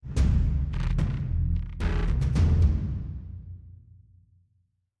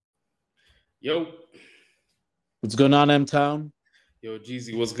Yo, What's going on, M Town? yo,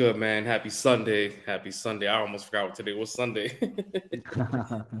 Geezy, what's good, man? Happy Sunday. Happy Sunday. I almost forgot what today was Sunday.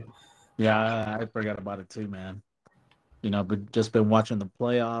 Yeah, I forgot about it too, man. But just been watching the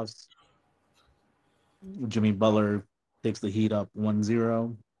playoffs. Jimmy Butler takes the Heat up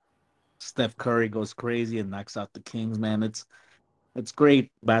 1-0. Steph Curry goes crazy and knocks out the Kings, man. It's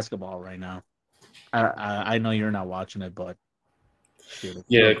great basketball right now. I know you're not watching it, but shit, it's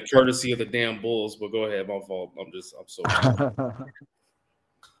Yeah, still courtesy of the damn Bulls, but go ahead. My fault. I'm so sorry.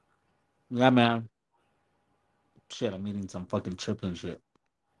 Yeah, man. Shit, I'm eating some fucking chips and shit.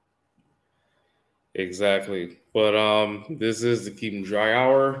 Exactly. But this is the Keep 'em Dry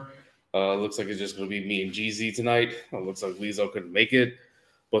Hour. Looks like it's just gonna be me and Geezy tonight. Looks like Lizzo couldn't make it.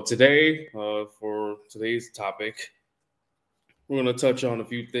 But today, for today's topic, we're going to touch on a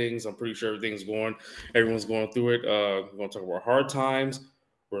few things. I'm pretty sure everyone's going through it. We're going to talk about hard times,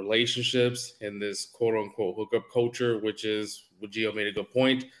 relationships, and this quote unquote hookup culture, which is what Gio made a good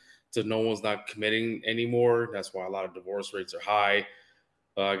point. To no one's not committing anymore. That's why a lot of divorce rates are high.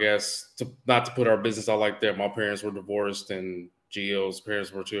 I guess not to put our business out like that. My parents were divorced, and Gio's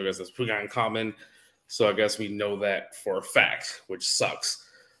parents were too. I guess that's pretty uncommon. So I guess we know that for a fact, which sucks.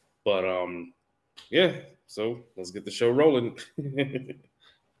 But yeah. So let's get the show rolling.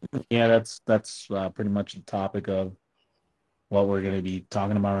 Yeah, that's pretty much the topic of what we're gonna be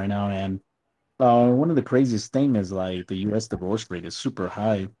talking about right now, and one of the craziest thing is like the U.S. divorce rate is super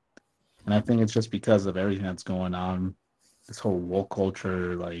high, and I think it's just because of everything that's going on. This whole woke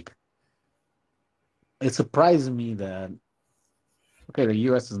culture, like it surprises me that okay, the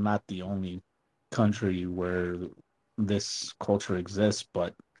U.S. is not the only country where this culture exists,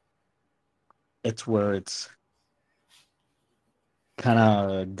 but it's where it's kind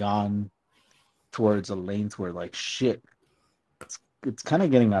of gone towards a length where like shit, it's kind of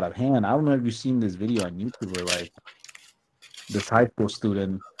getting out of hand. I don't know if you've seen this video on YouTube where like this high school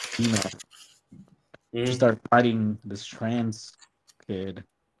student female she Mhm. started fighting this trans kid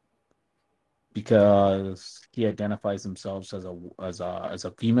because he identifies himself as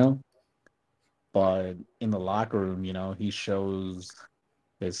a female, but in the locker room, he shows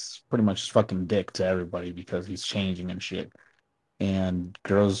his pretty much fucking dick to everybody because he's changing and shit. And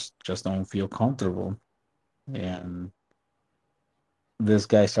girls just don't feel comfortable. And this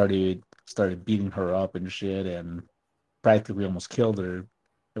guy started beating her up and shit, and practically almost killed her.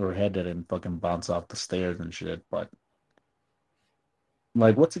 Her head didn't fucking bounce off the stairs and shit. But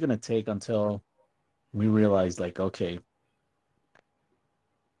like, what's it gonna take until we realize, like, okay,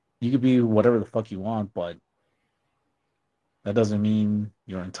 you could be whatever the fuck you want, but that doesn't mean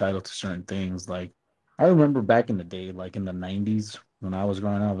you're entitled to certain things. Like, I remember back in the day, like in the 90s when I was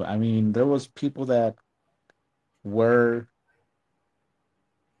growing up, I mean, there was people that were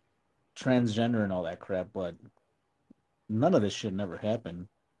transgender and all that crap, but none of this shit never happened.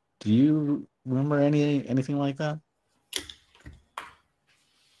 Do you remember anything like that?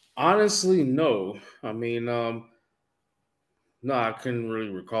 Honestly, no. I mean, no, I couldn't really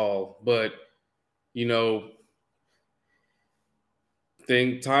recall. But you know,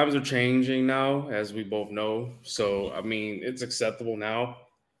 think times are changing now, as we both know. So I mean, it's acceptable now.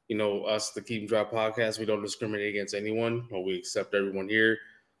 Us, the Keep 'em Dry podcast, we don't discriminate against anyone, or we accept everyone here.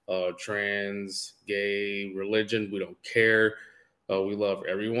 Trans, gay, religion, we don't care. We love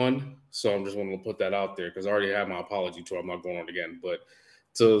everyone. So I'm just wanting to put that out there because I already have my apology tour. I'm not going on again. But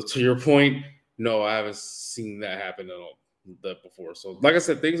to your point, no, I haven't seen that happen at all that before. So like I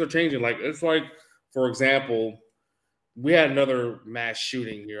said, things are changing. Like it's like, for example, we had another mass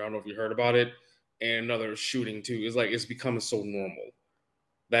shooting here. I don't know if you heard about it, and another shooting too. It's like it's becoming so normal.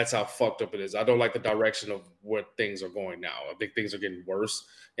 That's how fucked up it is. I don't like the direction of where things are going now. I think things are getting worse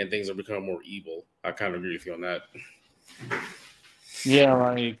and things are becoming more evil. I kind of agree with you on that. Yeah,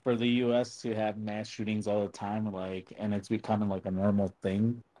 like for the US to have mass shootings all the time, like, and it's becoming like a normal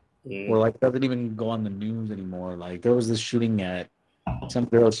thing, or Mm. like doesn't even go on the news anymore. Like there was this shooting at some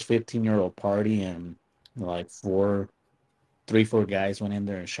girl's 15-year-old party, and like three, four guys went in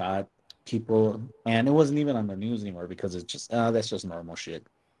there and shot people, and it wasn't even on the news anymore because it's just, that's just normal shit.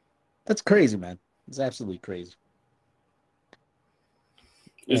 That's crazy, man. It's absolutely crazy.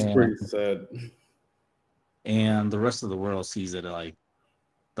 It's And pretty sad. and the rest of the world sees it like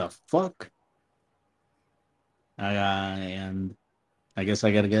the fuck. And I guess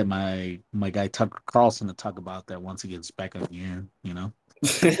I got to get my guy Tucker Carlson to talk about that once he gets back on the air.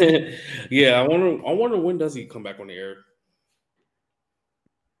 Yeah, I wonder when does he come back on the air?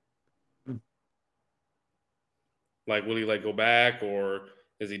 Like, will he like go back, or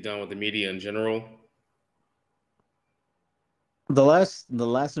is he done with the media in general? The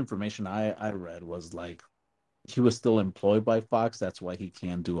last information I read was like he was still employed by Fox. That's why he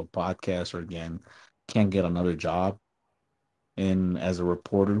can't do a podcast or again can't get another job in as a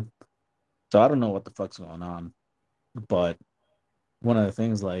reporter. So I don't know what the fuck's going on. But one of the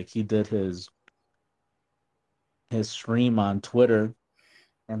things like he did his stream on Twitter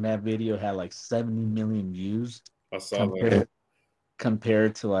and that video had like 70 million views I saw that.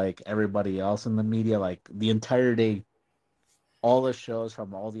 compared to like everybody else in the media. Like the entire day, all the shows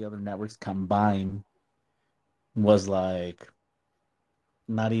from all the other networks combined was like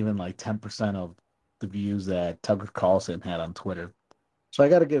not even like 10% of the views that Tucker Carlson had on Twitter. So I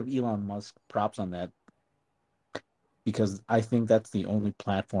got to give Elon Musk props on that because I think that's the only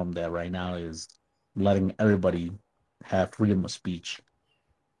platform that right now is letting everybody have freedom of speech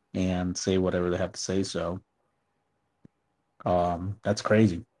and say whatever they have to say. So that's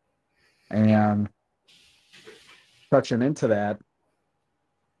crazy. And touching into that,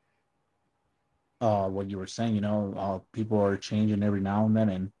 what you were saying, people are changing every now and then,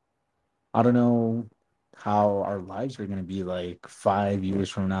 and I don't know how our lives are going to be like 5 years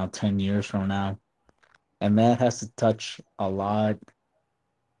from now, 10 years from now. And that has to touch a lot,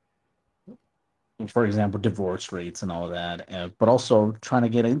 for example, divorce rates and all that, but also trying to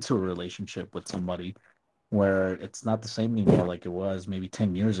get into a relationship with somebody where it's not the same anymore like it was maybe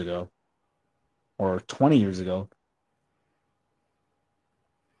 10 years ago or 20 years ago.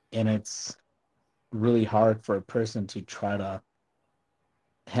 And it's really hard for a person to try to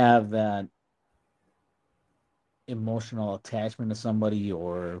have that emotional attachment to somebody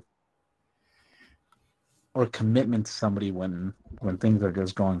or commitment to somebody when things are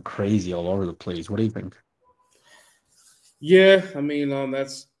just going crazy all over the place. What do you think? Yeah, I mean,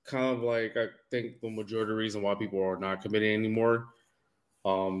 that's kind of like I think the majority of the reason why people are not committing anymore,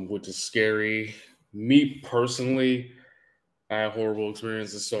 which is scary. Me personally, I have horrible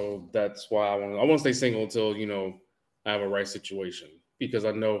experiences, so that's why I want to stay single until I have a right situation because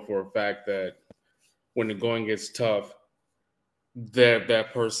I know for a fact that when the going gets tough,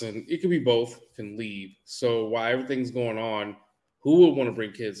 that person, it could be both, can leave. So while everything's going on, who would want to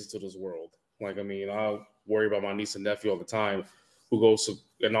bring kids into this world? Like, I mean, I worry about my niece and nephew all the time, who goes to,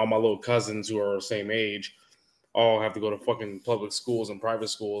 and all my little cousins who are the same age, all have to go to fucking public schools and private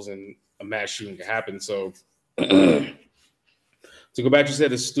schools, and a mass shooting can happen. So to go back, you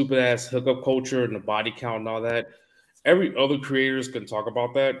said the stupid ass hookup culture and the body count and all that. Every other creators can talk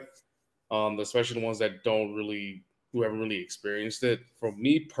about that, especially the ones that don't really, who haven't really experienced it. For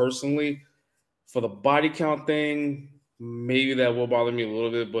me personally, for the body count thing, maybe that will bother me a little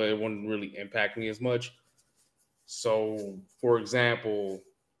bit, but it wouldn't really impact me as much. So, for example,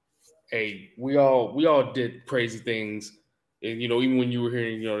 hey, we all did crazy things. And even when you were here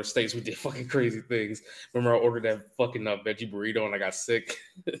in the States, we did fucking crazy things. Remember, I ordered that fucking veggie burrito and I got sick.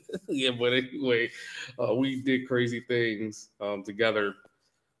 Yeah, but anyway, we did crazy things together.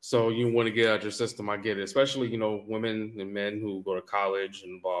 So you want to get out your system, I get it. Especially women and men who go to college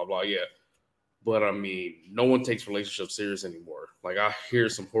and blah blah. Yeah, but I mean, no one takes relationships serious anymore. Like I hear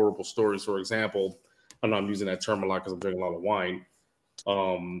some horrible stories. For example, I know I'm using that term a lot because I'm drinking a lot of wine.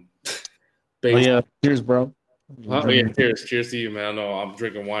 Um, Oh based yeah, cheers, bro. We're Oh yeah, drinking. cheers to you, man. I know I'm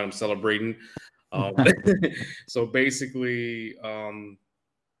drinking wine. I'm celebrating. Um, so basically, one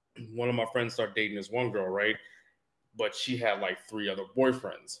of my friends started dating this one girl, right? But she had like three other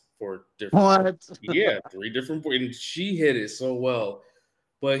boyfriends for different. What? Yeah, three different boys, and she hit it so well.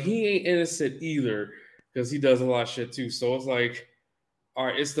 But he ain't innocent either because he does a lot of shit too. So it's like, all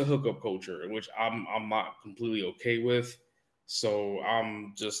right, it's the hookup culture, which I'm not completely okay with. So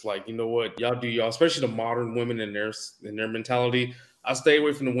I'm just like, you know what, y'all do y'all, especially the modern women in their mentality. I stay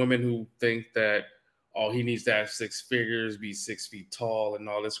away from the women who think that he needs to have six figures, be 6 feet tall, and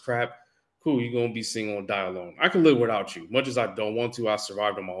all this crap. Cool, you're gonna be single and die alone. I can live without you. Much as I don't want to, I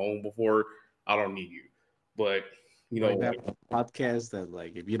survived on my own before. I don't need you. But Like that like, podcast that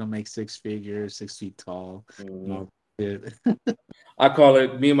like if you don't make 6 figures, 6 feet tall, mhm. no shit. I call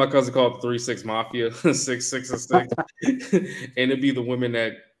it. Me and my cousin call it 3-6 Mafia, 6 6 and 6, and it'd be the women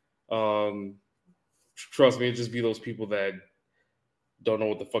that, trust me, it just be those people that don't know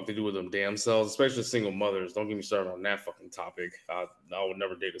what the fuck to do with them damn selves, especially single mothers. Don't get me started on that fucking topic. I would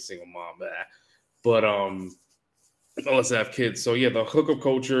never date a single mom, but unless I have kids. So yeah, the hookup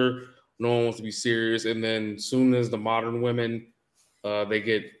culture. No one wants to be serious, and then soon as the modern women, they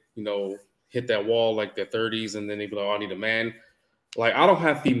get hit that wall like their 30s, and then they be like, "Oh, I need a man." Like I don't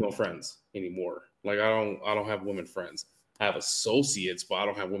have female friends anymore. Like I don't have women friends. I have associates, but I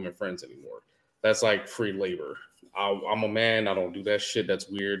don't have women friends anymore. That's like free labor. I'm a man. I don't do that shit. That's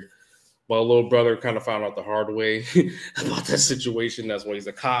weird. My little brother kind of found out the hard way about that situation. That's why he's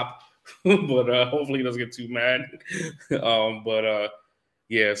a cop. But hopefully he doesn't get too mad. But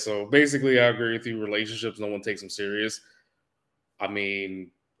yeah, so basically, I agree with you. Relationships, no one takes them serious. I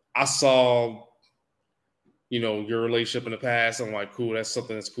mean, I saw, your relationship in the past. I'm like, cool, that's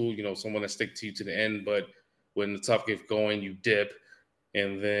something that's cool. Someone that stick to you to the end. But when the tough gets going, you dip,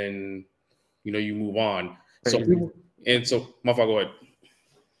 and then you move on. So Crazy. my fault. Go ahead.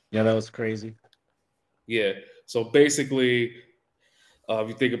 Yeah, that was crazy. Yeah. So basically, if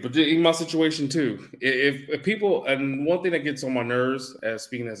you think of in my situation too, if people, and one thing that gets on my nerves, as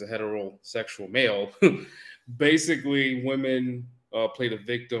speaking as a heterosexual male, basically women play the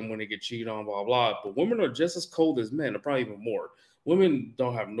victim when they get cheated on, blah blah. But women are just as cold as men, or probably even more. Women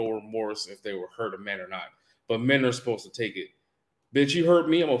don't have no remorse if they were hurt a man or not, but men are supposed to take it. Bitch, you hurt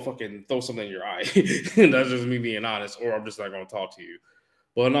me, I'm gonna fucking throw something in your eye. That's just me being honest, or I'm just not gonna talk to you.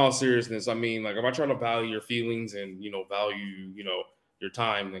 But in all seriousness, I mean, like if I try to value your feelings and value your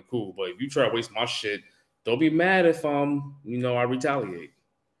time, then cool. But if you try to waste my shit, don't be mad if I retaliate.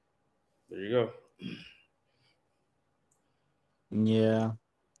 There you go. Yeah.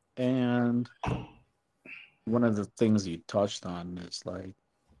 And one of the things you touched on is like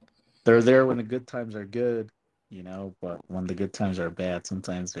they're there when the good times are good, but when the good times are bad,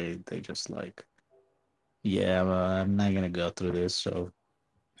 sometimes they just like, yeah, well, I'm not gonna go through this. So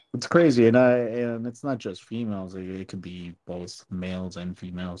it's crazy, and it's not just females. It could be both males and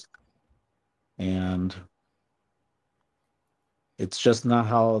females, and it's just not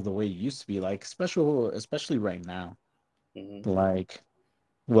how the way it used to be. Like especially right now. Hmm. Like,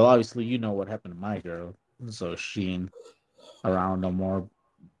 well, obviously you know what happened to my girl, so she ain't around no more.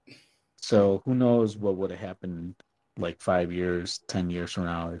 So who knows what would have happened like 5 years, 10 years from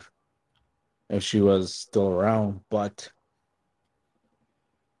now if she was still around. But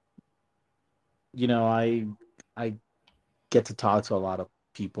I get to talk to a lot of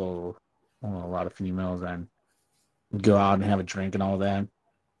people, a lot of females, and go out and have a drink and all that.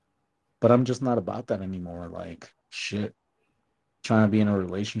 But I'm just not about that anymore. Like shit, trying to be in a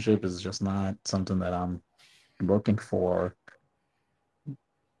relationship is just not something that I'm looking for.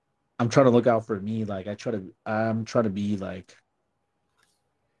 I'm trying to look out for me. Like I'm trying to be like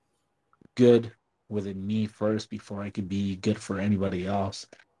good within me first before I could be good for anybody else.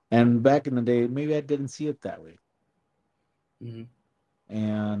 And back in the day, maybe I didn't see it that way. Hmm.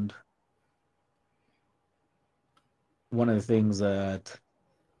 And one of the things that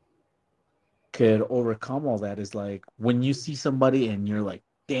could overcome all that is like when you see somebody and you're like,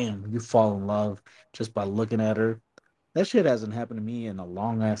 damn, you fall in love just by looking at her. That shit hasn't happened to me in a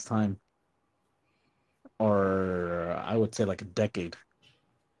long ass time, or I would say like a decade.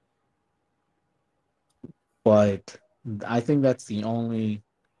 But I think that's the only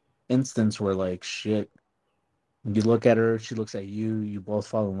instance where like shit, you look at her, she looks at you, you both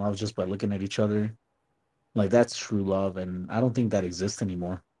fall in love just by looking at each other. Like that's true love, and I don't think that exists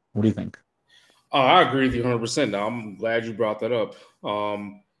anymore. What do you think? Oh, I agree with you 100%. Now I'm glad you brought that up.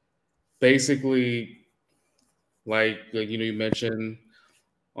 Basically, like you mentioned,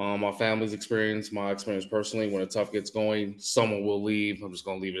 my family's experience, my experience personally. When the tough gets going, someone will leave. I'm just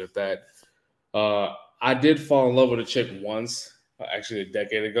gonna leave it at that. I did fall in love with a chick once, actually a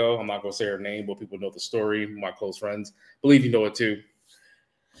decade ago. I'm not gonna say her name, but people know the story. My close friends believe you know it too.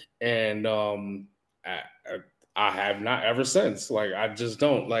 And I, I have not ever since. Like I just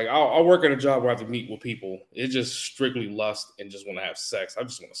don't like. I'll work at a job where I have to meet with people. It's just strictly lust and just want to have sex. I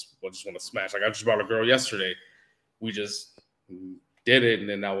just want to smash. Like I just brought a girl yesterday. We just did it, and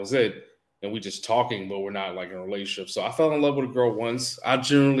then that was it. And we just talking, but we're not like in a relationship. So I fell in love with a girl once. I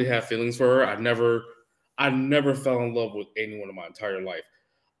generally have feelings for her. I never fell in love with anyone in my entire life.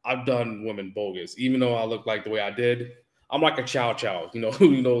 I've done women bogus, even though I look like the way I did. I'm like a chow chow,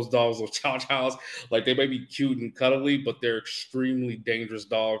 those dogs, those chow chows. Like they may be cute and cuddly, but they're extremely dangerous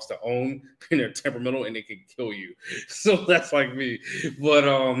dogs to own, and they're temperamental and they can kill you. So that's like me. But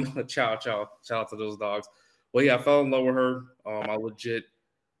chow chow, shout out to those dogs. Well, yeah, I fell in love with her. I legit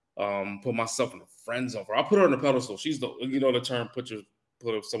put myself in a friend zone for her. I put her on the pedestal. She's the term put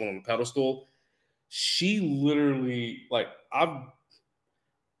someone on the pedestal. She literally like long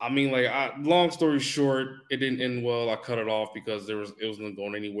story short, it didn't end well. I cut it off because it wasn't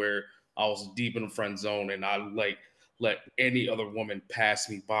going anywhere. I was deep in the friend zone, and I like let any other woman pass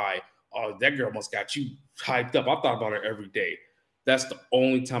me by. Oh, that girl must got you hyped up. I thought about her every day. That's the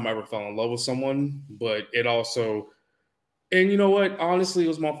only time I ever fell in love with someone. But it also, and you know what? Honestly, it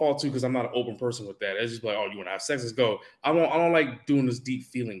was my fault too because I'm not an open person with that. It's just like, oh, you want to have sex? Let's go. I don't like doing this deep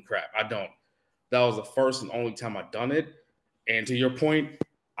feeling crap. I don't. That was the first and only time I done it. And to your point,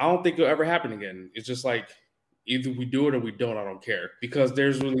 I don't think it'll ever happen again. It's just like either we do it or we don't. I don't care because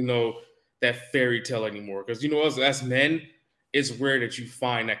there's really no that fairy tale anymore. Because you know, as men, it's rare that you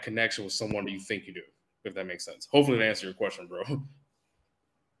find that connection with someone that you think you do. If that makes sense. Hopefully, that answers your question, bro.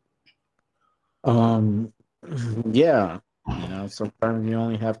 Um, yeah, sometimes you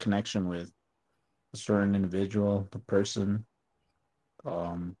only have connection with a certain individual, the person.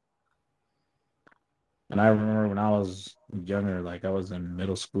 Um, and I remember when I was younger, like I was in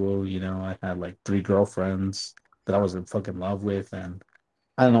middle school, I had like three girlfriends that I was in fucking love with, and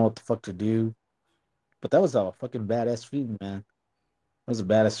I don't know what the fuck to do. But that was a fucking badass feeling, man. That was a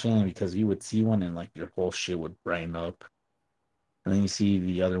badass feeling because you would see one and like your whole shit would brighten up. And then you see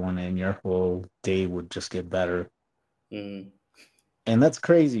the other one and your whole day would just get better. Mm. And that's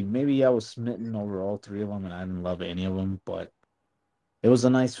crazy. Maybe I was smitten over all three of them and I didn't love any of them, but it was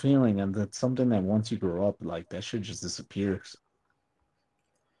a nice feeling. And that's something that once you grow up, like that shit just disappears.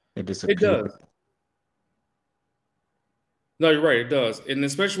 It It disappears. does. No, you're right. It does, and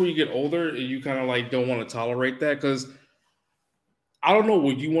especially when you get older, you kind of like don't want to tolerate that because I don't know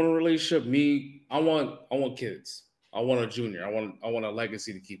what you want in a relationship. Me, I want kids. I want a junior. I want a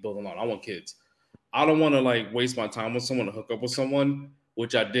legacy to keep building on. I want kids. I don't want to like waste my time with someone to hook up with someone,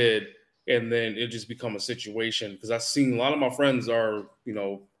 which I did, and then it just become a situation because I've seen a lot of my friends are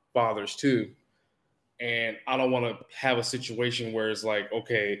fathers too, and I don't want to have a situation where it's like,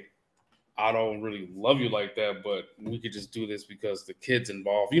 okay, I don't really love you like that, but we could just do this because the kid's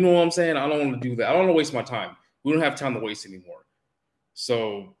involved. You know what I'm saying? I don't want to do that. I don't want to waste my time. We don't have time to waste anymore.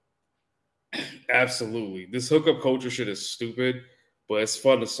 So absolutely. This hookup culture shit is stupid, but it's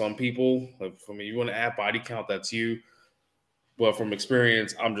fun to some people. Like for me, you want to add body count, that's you. But from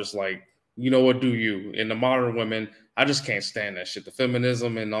experience, I'm just like, you know what, do you? And the modern women, I just can't stand that shit. The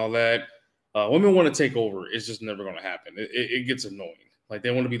feminism and all that. Women want to take over. It's just never going to happen. It gets annoying. Like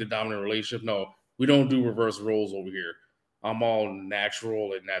they want to be the dominant relationship. No, we don't do reverse roles over here. I'm all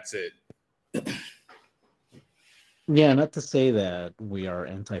natural and that's it. Yeah, not to say that we are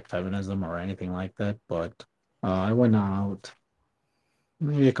anti-feminism or anything like that, but I went out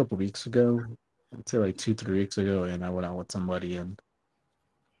maybe a couple weeks ago, I'd say like 2, 3 weeks ago, and I went out with somebody, and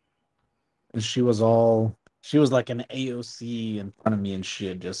she was like an AOC in front of me and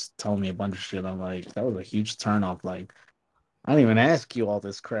shit, just telling me a bunch of shit. I'm like, that was a huge turn off. Like, I didn't even ask you all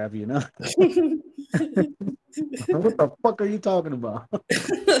this crap, you know? What the fuck are you talking about?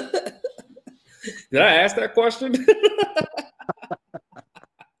 Did I ask that question?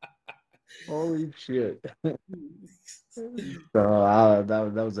 Holy shit. So that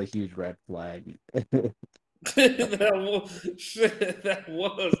was a huge red flag. that was shit. That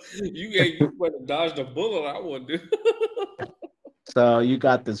was you better dodge the bullet. I would do. So you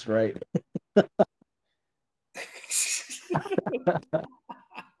got this right.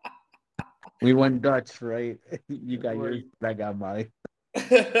 We went Dutch, right? You got yours, Right. I got mine.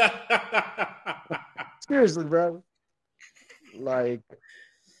 Seriously, bro. Like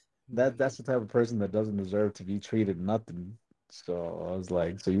that's the type of person that doesn't deserve to be treated nothing. So I was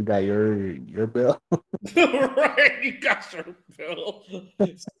like, so you got your bill? Right, you got your bill.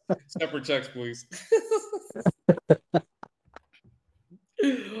 Separate checks, please.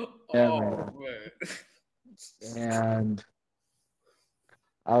 Yeah, Oh man. man. And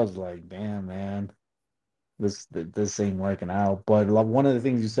I was like, damn, man, this ain't working out. But like, one of the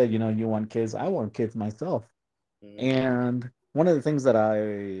things you said, you want kids. I want kids myself. Mhm, And one of the things that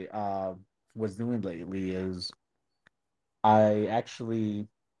I was doing lately is I actually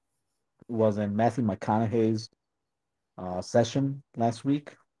was in Matthew McConaughey's session last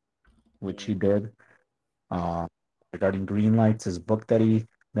week, which he mhm. did uh, regarding Green Lights, his book that he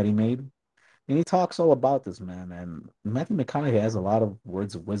made. And he talks all about this, man. And Matthew McConaughey has a lot of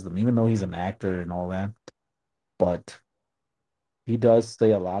words of wisdom, even though he's an actor and all that. But he does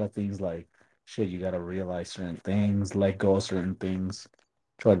say a lot of things like, shit, you got to realize certain things, let go of certain things,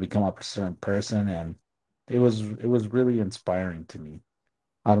 try to become a certain person. And it was really inspiring to me.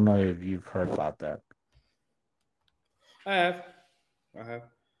 I don't know if you've heard about that. I have. I have.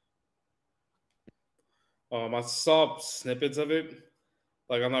 I saw snippets of it.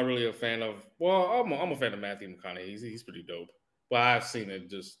 Like, I'm not really a fan of. Well, I'm a fan of Matthew McConaughey. He's pretty dope. But I've seen it.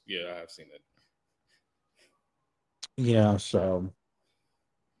 Just yeah, I have seen it. Yeah, so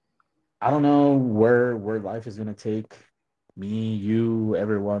I don't know where life is gonna take me, you,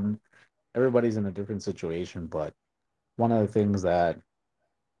 everyone. Everybody's in a different situation, but one of the things that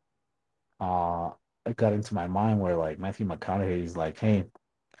uh got into my mind where like Matthew McConaughey's like, hey,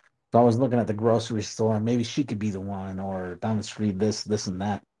 so I was looking at the grocery store, maybe she could be the one, or down the street, this and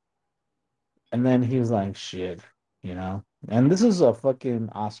that. And then he was like, shit, you know. And this is a fucking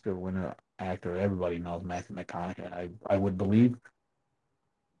Oscar winner actor. Everybody knows Matthew McConaughey, I would believe.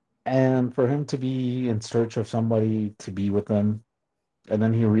 And for him to be in search of somebody to be with him, and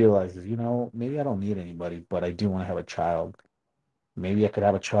then he realizes, maybe I don't need anybody, but I do want to have a child. Maybe I could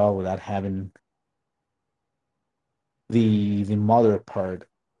have a child without having the mother part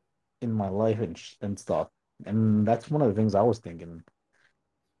in my life and stuff. And that's one of the things I was thinking.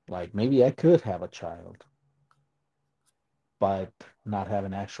 Like maybe I could have a child, but not have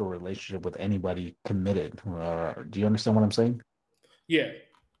an actual relationship with anybody committed. Do you understand what I'm saying? Yeah,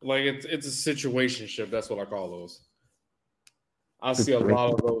 like it's a situationship. That's what I call those. I see a Situation.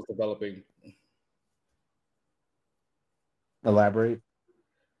 lot of those developing. Elaborate.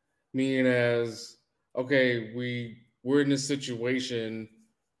 Meaning as okay, we're in this situation,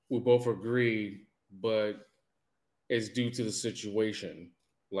 we both agree, but it's due to the situation.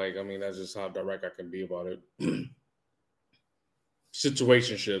 Like, I mean, that's just how direct I can be about it.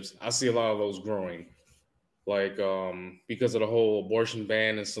 Situationships, I see a lot of those growing. Like, because of the whole abortion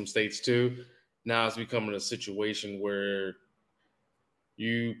ban in some states too, now it's becoming a situation where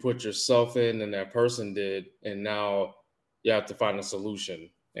you put yourself in and that person did, and now you have to find a solution.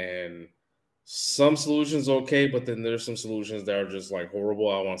 And some solutions okay, but then there's some solutions that are just like horrible.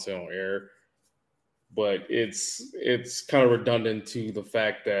 I want to say on air, but it's kind of redundant to the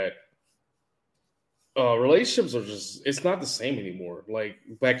fact that relationships are just it's not the same anymore. Like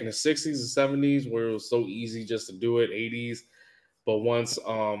back in the 60s and 70s, where it was so easy just to do it, 80s. But once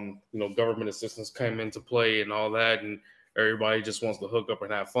government assistance came into play and all that, and everybody just wants to hook up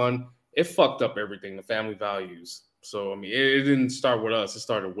and have fun, it fucked up everything, the family values. So I mean, it didn't start with us; it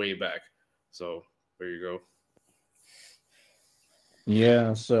started way back. So there you go.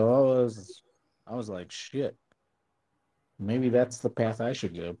 Yeah, so I was like, shit, maybe that's the path I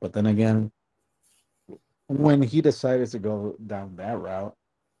should go. But then again, when he decided to go down that route,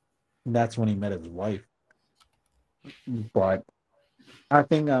 that's when he met his wife. But I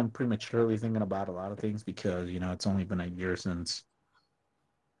think I'm prematurely thinking about a lot of things because, it's only been a year since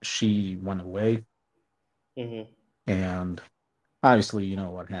she went away. Hmm. And obviously, you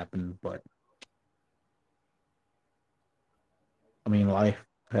know what happened. But I mean, life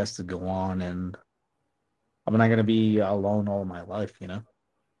has to go on. And I'm not going to be alone all my life.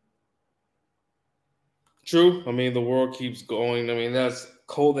 True. I mean, the world keeps going. I mean, that's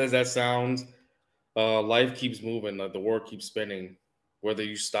cold as that sounds. Life keeps moving. Like the world keeps spinning. Whether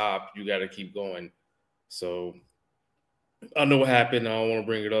you stop, you got to keep going. So I know what happened. I don't want to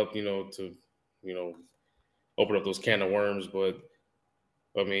bring it up, to you know open up those can of worms. But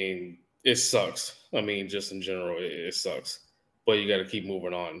I mean, it sucks. I mean, just in general, it sucks. But you got to keep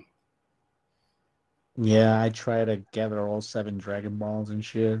moving on. Yeah, I tried to gather all seven Dragon Balls and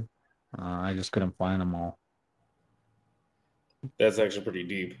shit. I just couldn't find them all. That's actually pretty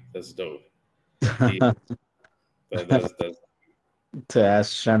deep. That's dope. Yeah, To that's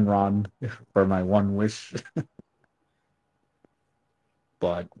ask Shenron for my one wish,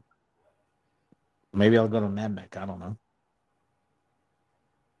 but maybe I'll go to Namek. I don't know.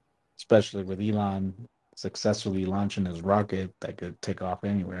 Especially with Elon successfully launching his rocket that could take off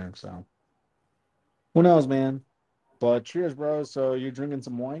anywhere. So who knows, man? But cheers, bro. So you're drinking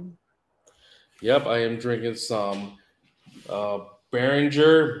some wine? yep. I am drinking some uh,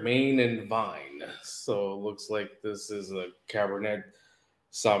 Behringer, Maine, and Vine. So it looks like this is a Cabernet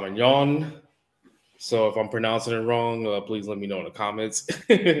Sauvignon. So if I'm pronouncing it wrong, please let me know in the comments.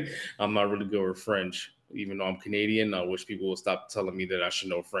 I'm not really good with French, even though I'm Canadian. I wish people would stop telling me that I should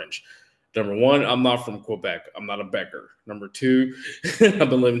know French. Number one, I'm not from Quebec. I'm not a Becker. Number two, I've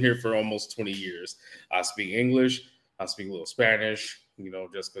been living here for almost 20 years. I speak English. I speak a little Spanish,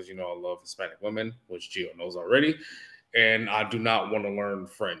 just because, I love Hispanic women, which Gio knows already. And I do not want to learn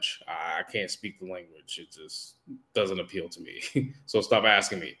French. I can't speak the language. It just doesn't appeal to me. So stop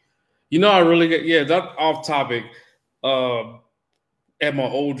asking me. I really get that off topic. Uh, at my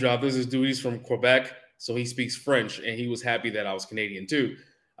old job, there's this dude. He's from Quebec, so he speaks French, and he was happy that I was Canadian too.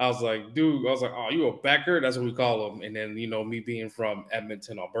 I was like, dude, I was like, oh, you a Becker? That's what we call him. And then me being from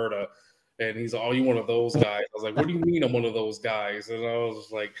Edmonton, Alberta, and he's like, oh, you one of those guys? I was like, what do you mean I'm one of those guys? And I was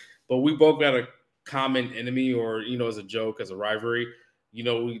just like, but we both got a common enemy, or as a joke, as a rivalry.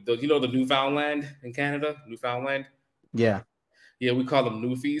 The Newfoundland in Canada, Newfoundland. Yeah. Yeah, we call them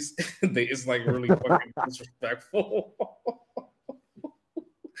Newfies. It's like really fucking disrespectful.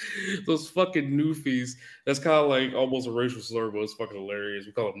 Those fucking Newfies. That's kind of like almost a racial slur, but it's fucking hilarious.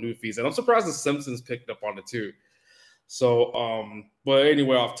 We call them Newfies, and I'm surprised the Simpsons picked up on it too. So, but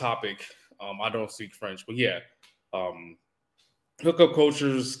anyway, off topic. I don't speak French, but yeah, um, hookup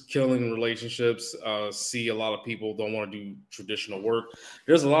culture's killing relationships. See, a lot of people don't want to do traditional work.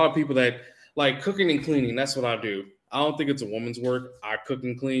 There's a lot of people that like cooking and cleaning. That's what I do. I don't think it's a woman's work. I cook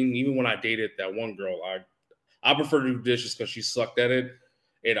and clean. Even when I dated that one girl, I prefer to do dishes because she sucked at it,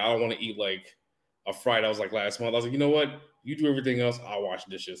 and I don't want to eat like a fried. I was like last month. I was like, you know what? You do everything else. I'll wash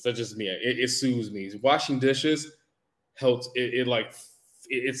dishes. That's just me. It soothes me. Washing dishes helps.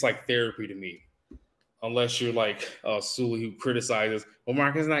 It's like therapy to me. Unless you're like Sully who criticizes, well,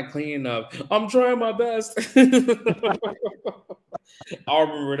 Mark is not clean enough. I'm trying my best. I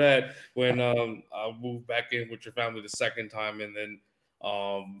remember that when I moved back in with your family the second time, and then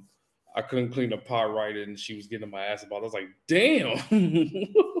um, I couldn't clean the pot right, and she was getting my ass about. I was like, "Damn!"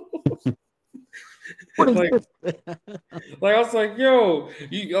 What is like, this? I was like, "Yo,"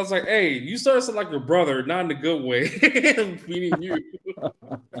 I was like, "Hey, you started to like your brother, not in a good way." Meaning you.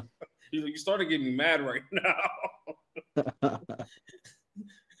 You started getting me mad right now.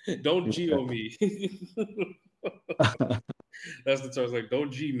 Don't Geo me. That's the term. It's like,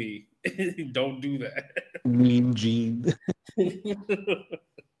 don't G me. Don't do that. Mean Gene.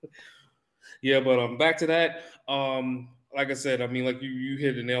 Yeah, but back to that. Like I said, I mean, like you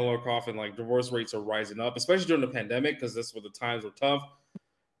hit the nail on the coffin. Like divorce rates are rising up, especially during the pandemic, because that's where the times were tough.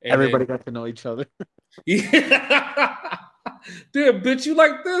 And Everybody then, got to know each other. yeah, damn, bitch, you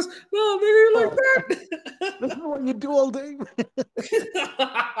like this? No, nigga, you like Oh, that? this is what you do all day.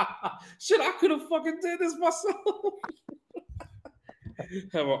 Shit, I could have fucking did this myself.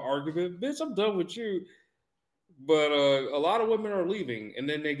 Have an argument, bitch. I'm done with you. But a lot of women are leaving, and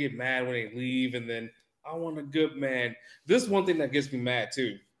then they get mad when they leave, and then I want a good man. This one thing that gets me mad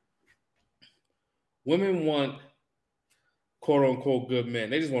too. Women want quote unquote good men.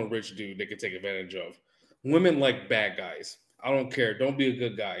 They just want a rich dude they can take advantage of. Women like bad guys. I don't care. Don't be a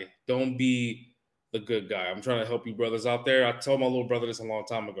good guy. Don't be the good guy. I'm trying to help you brothers out there. I told my little brother this a long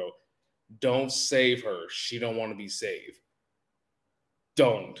time ago. Don't save her. She don't want to be saved.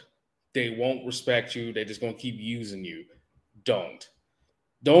 Don't. They won't respect you. They just gonna keep using you. Don't.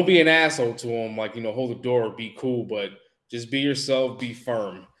 Don't be an asshole to them. Like hold the door, be cool, but just be yourself. Be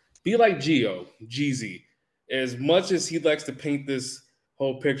firm. Be like Geezy. As much as he likes to paint this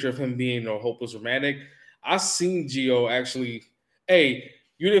whole picture of him being a hopeless romantic, I've seen Geo actually. Hey,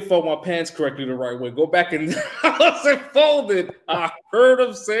 you didn't fold my pants correctly the right way. Go back and I wasn't folded. I heard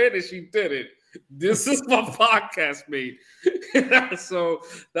him say it, and she did it. This is my podcast mate. So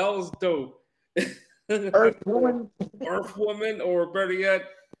that was dope. Earth woman. Earth woman, or better yet,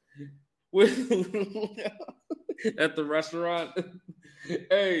 with at the restaurant.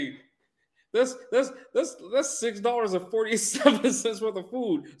 Hey, that's $6.47 worth of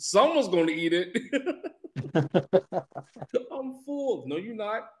food. Someone's going to eat it. I'm full. No, you're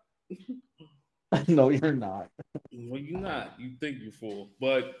not. No, you're not. No, you're not. You think you're full,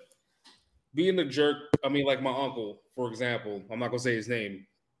 but being a jerk. I mean, like my uncle, for example. I'm not gonna say his name.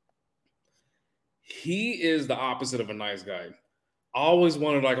 He is the opposite of a nice guy. I always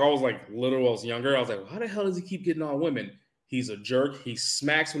wanted, like, I was like little when I was younger. I was like, how the hell does he keep getting on women? He's a jerk. He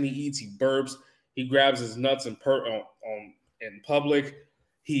smacks when he eats. He burps. He grabs his nuts in public.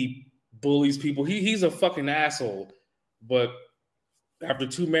 He bullies people. He's a fucking asshole. But after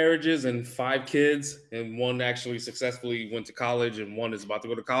two marriages and five kids, and one actually successfully went to college, and one is about to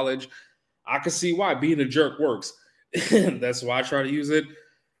go to college, I can see why being a jerk works. That's why I try to use it.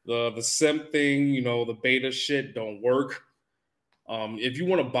 The simp thing, the beta shit don't work. If you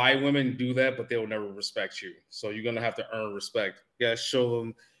want to buy women, do that, but they will never respect you. So you're gonna have to earn respect. You gotta show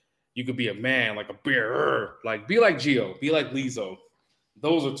them you could be a man, like a bear, like be like Gio, be like Lizzo.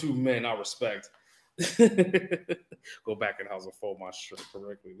 Those are two men I respect. Go back in the house and fold my shirt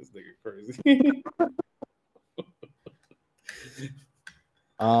correctly. This nigga crazy.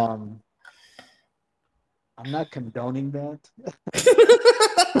 Um, I'm not condoning that,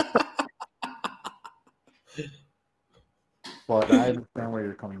 but I understand where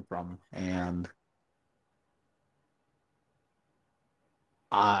you're coming from, and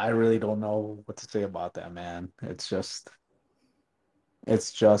I really don't know what to say about that, man. It's just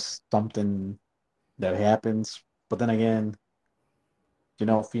something that happens. But then again,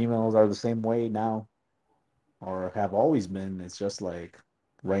 females are the same way now, or have always been. It's just like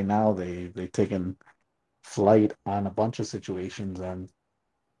right now they taken flight on a bunch of situations, and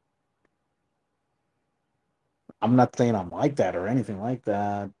I'm not saying I'm like that or anything like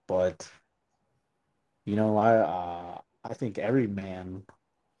that, but I think every man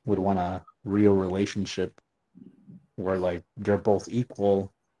would want a real relationship where like they're both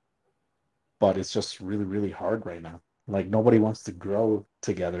equal, but it's just really, really hard right now. Like nobody wants to grow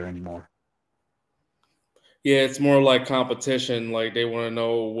together anymore. Yeah, it's more like competition. Like they want to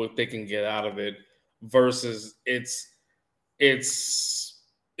know what they can get out of it, versus it's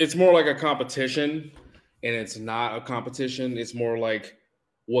it's more like a competition, and it's not a competition. It's more like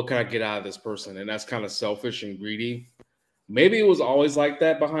what can I get out of this person, and that's kind of selfish and greedy. Maybe it was always like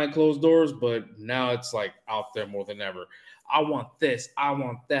that behind closed doors, but now it's like out there more than ever. I want this. I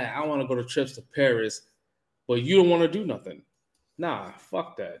want that. I want to go to trips to Paris, but you don't want to do nothing. Nah,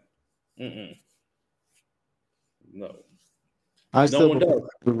 fuck that. Mm-mm. No, I no still one believe does.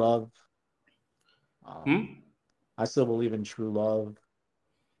 in true love. Um, Hmm? I still believe in true love.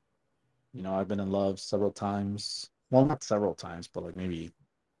 I've been in love several times. Well, not several times, but like maybe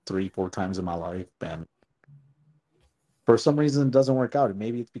three, four times in my life. And for some reason, it doesn't work out. And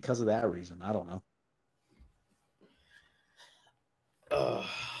maybe it's because of that reason. I don't know. Uh,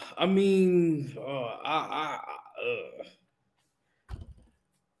 I mean,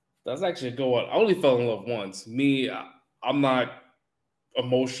 that's actually a good one. I only fell in love once. I'm not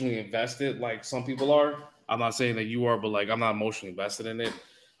emotionally invested like some people are. I'm not saying that you are, but like I'm not emotionally invested in it.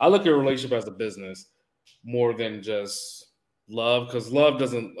 I look at a relationship as a business more than just love, because love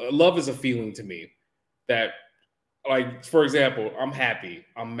is a feeling to me that, like, for example, I'm happy,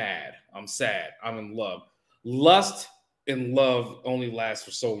 I'm mad, I'm sad, I'm in love. Lust and love only lasts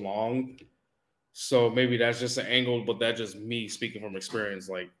for so long. So maybe that's just an angle, but that's just me speaking from experience.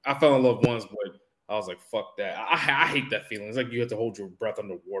 Like I fell in love once, but I was like, "Fuck that!" I hate that feeling. It's like you have to hold your breath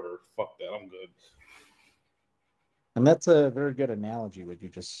underwater. Fuck that. I'm good. And that's a very good analogy what you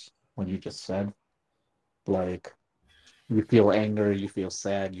just said. Like you feel anger, you feel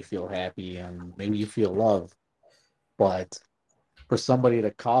sad, you feel happy, and maybe you feel love. But for somebody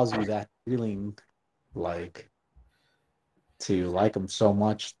to cause you that feeling, like to like them so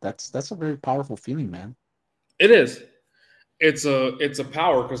much, that's a very powerful feeling, man. It is. It's a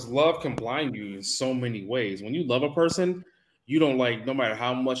power because love can blind you in so many ways. When you love a person, you don't like no matter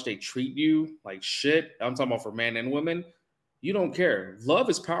how much they treat you like shit. I'm talking about for men and women. You don't care. Love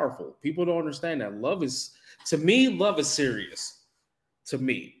is powerful. People don't understand that. Love is serious. To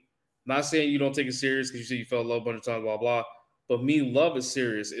me, not saying you don't take it serious because you say you fell in love a bunch of times, blah blah. But me, love is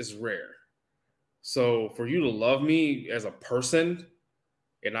serious. It's rare. So for you to love me as a person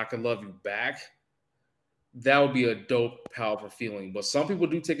and I can love you back, that would be a dope, powerful feeling. But some people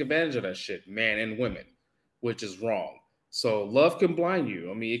do take advantage of that shit, man and women, which is wrong. So love can blind you.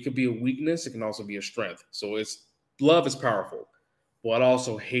 I mean, it could be a weakness, it can also be a strength. So it's love is powerful, but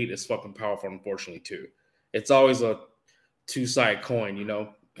also hate is fucking powerful, unfortunately, too. It's always a two-sided coin, you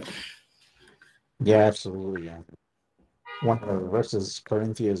know? Yeah, absolutely. Yeah. One of the verses,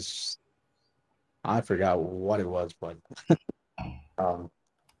 Corinthians, I forgot what it was, but um,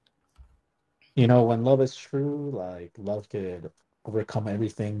 when love is true, like love could overcome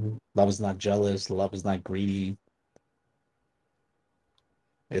everything. Love is not jealous. Love is not greedy.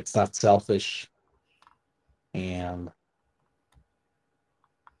 It's not selfish. And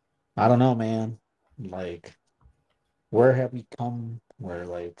I don't know, man. Like, where have we come where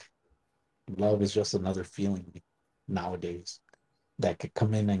like love is just another feeling nowadays that could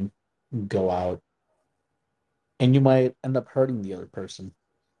come in and go out, and you might end up hurting the other person.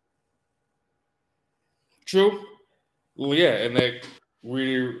 True. Well, yeah, and that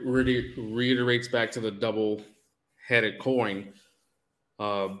really reiterates back to the double-headed coin.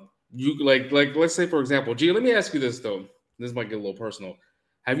 You like let's say for example, G. Let me ask you this though. This might get a little personal.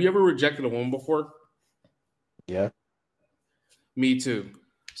 Have you ever rejected a woman before? Yeah. Me too.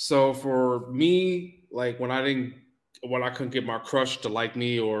 So for me, like when I couldn't get my crush to like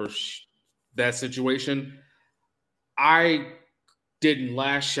me or that situation, I didn't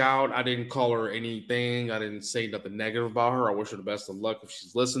lash out. I didn't call her anything. I didn't say nothing negative about her. I wish her the best of luck if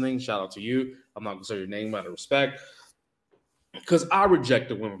she's listening. Shout out to you. I'm not gonna say your name out of respect because I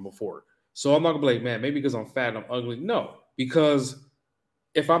rejected women before. So I'm not gonna be like, man, maybe because I'm fat and I'm ugly. No, because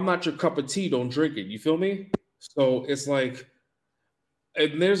if I'm not your cup of tea, don't drink it. You feel me? So it's like,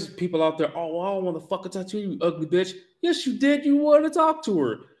 and there's people out there, oh, well, I don't want to fucking talk to you, you ugly bitch. Yes, you did. You wanted to talk to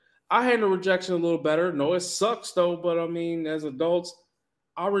her. I handle rejection a little better. No, it sucks though, but I mean, as adults,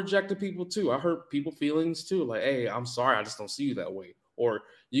 I rejected people too. I hurt people feelings too. Like, hey, I'm sorry, I just don't see you that way. Or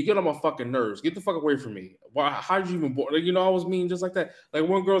you get on my fucking nerves. Get the fuck away from me. Why? How did you even? Like, I was mean just like that. Like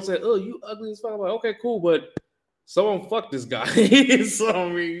one girl said, "Oh, you ugly as fuck." I'm like, okay, cool, but someone fuck this guy. So I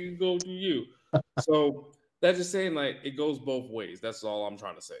mean, you go do you. So that's just saying, like, it goes both ways. That's all I'm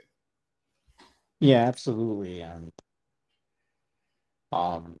trying to say. Yeah, absolutely.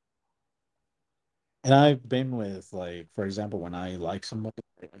 Um and I've been with, like, for example, when I like somebody,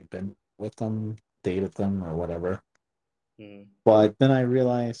 I've been with them, dated them or whatever. Mm. But then I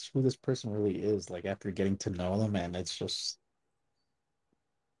realized who this person really is, like after getting to know them, and it's just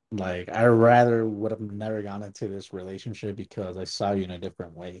like I rather would have never gone into this relationship because I saw you in a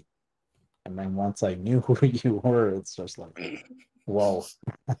different way. And then once I knew who you were, it's just like, whoa,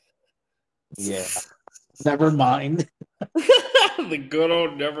 yeah, never mind. The good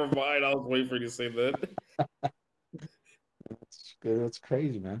old never mind. I was waiting for you to say that. It's good. It's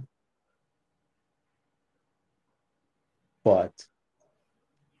crazy, man. But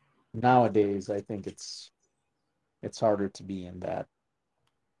nowadays, I think it's harder to be in that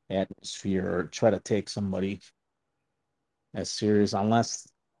atmosphere or try to take somebody as serious unless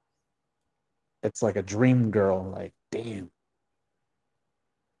it's like a dream girl. Like, damn,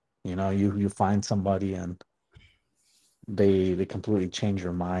 you find somebody and they completely change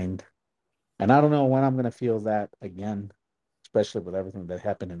your mind. And I don't know when I'm gonna feel that again, especially with everything that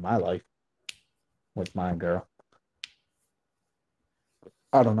happened in my life with my girl.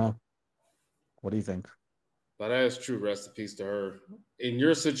 I don't know. What do you think? But that is true. Rest in peace to her. In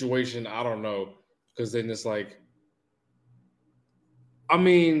your situation, I don't know. Because then it's like, I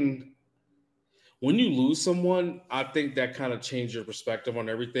mean, when you lose someone, I think that kind of changes your perspective on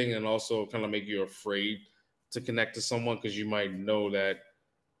everything and also kind of make you afraid to connect to someone because you might know that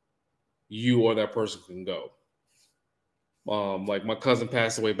you or that person can go. Like my cousin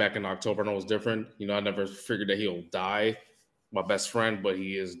passed away back in October. I know it was different. I never figured that he'll die, my best friend, but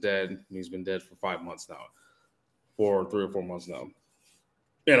he is dead. He's been dead for 5 months now, for 3 or 4 months now,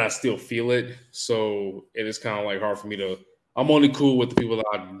 and I still feel it. So it is kind of like hard for me to. I'm only cool with the people that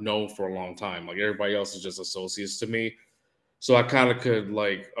I've known for a long time. Like everybody else is just associates to me. So I kind of could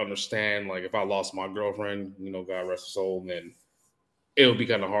like understand like if I lost my girlfriend, God rest her soul, then it would be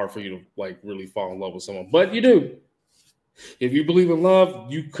kind of hard for you to like really fall in love with someone. But you do. If you believe in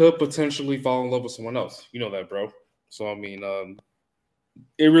love, you could potentially fall in love with someone else. You know that, bro. So I mean,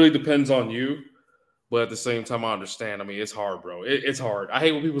 it really depends on you. But at the same time, I understand. I mean, it's hard, bro. It's hard. I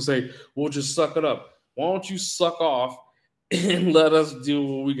hate when people say, "We'll just suck it up." Why don't you suck off and let us do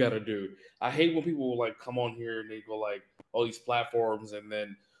what we gotta do? I hate when people like come on here and they go like all these platforms, and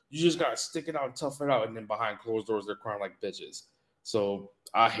then you just gotta stick it out and tough it out, and then behind closed doors they're crying like bitches. So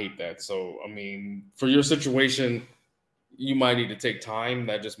I hate that. So I mean, for your situation, you might need to take time.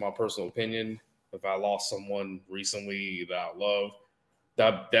 That's just my personal opinion. If I lost someone recently that I love,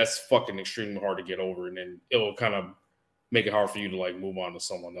 that's fucking extremely hard to get over, and then it'll kind of make it hard for you to like move on to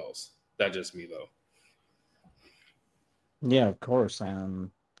someone else. That's just me though. Yeah, of course. And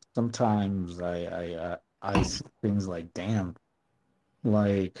sometimes I see things like, damn,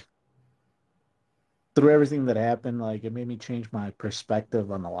 like through everything that happened, like it made me change my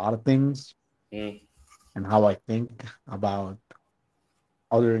perspective on a lot of things Mm. and how I think about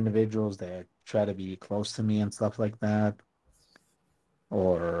other individuals that try to be close to me and stuff like that,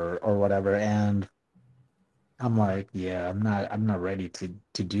 or whatever. And I'm like, yeah, I'm not ready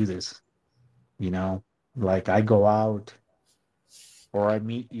to do this, you know? Like I go out or I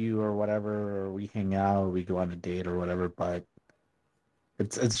meet you or whatever, or we hang out, we go on a date or whatever, but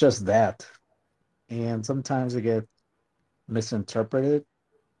it's just that. And sometimes it gets misinterpreted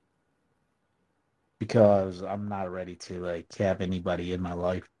because I'm not ready to like have anybody in my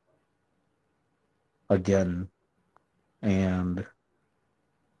life again. And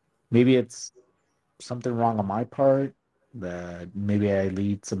maybe it's something wrong on my part that maybe I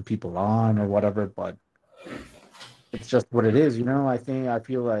lead some people on or whatever, but it's just what it is, I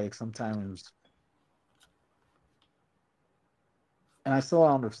feel like sometimes, and I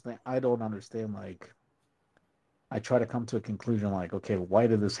don't understand, like, I try to come to a conclusion like, okay, why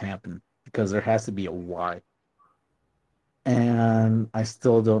did this happen? Because there has to be a why. And I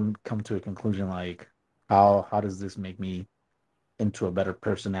still don't come to a conclusion like, how does this make me into a better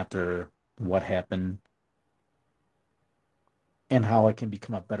person after what happened and how I can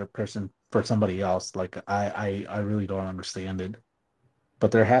become a better person for somebody else. Like I really don't understand it.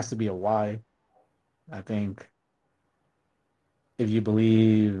 But there has to be a why. I think if you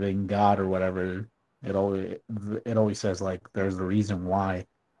believe in God or whatever, it always says like there's a reason why,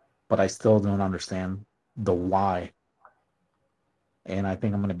 but I still don't understand the why. And I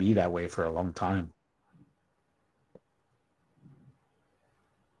think I'm gonna be that way for a long time.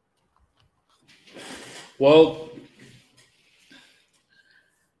 Well,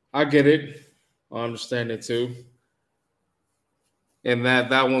 I get it. I understand it too, and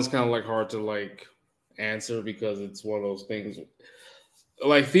that one's kind of like hard to like answer because it's one of those things.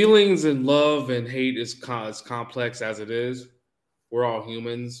 Like feelings and love and hate is as complex as it is. We're all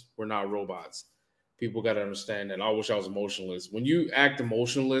humans. We're not robots. People got to understand that. I wish I was emotionless. When you act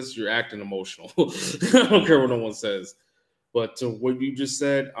emotionless, you're acting emotional. I don't care what no one says. But to what you just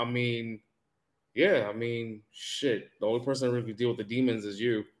said, I mean, yeah, I mean, shit. The only person that really can deal with the demons is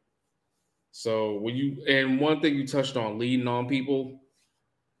you. So when you and one thing you touched on, leading on people,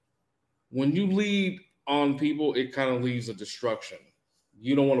 when you lead on people, it kind of leaves a destruction.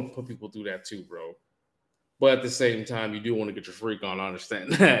 You don't want to put people through that too, bro. But at the same time, you do want to get your freak on. I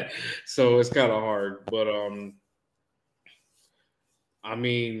understand that, so it's kind of hard. But I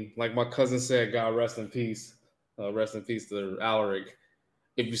mean, like my cousin said, God rest in peace to Alaric.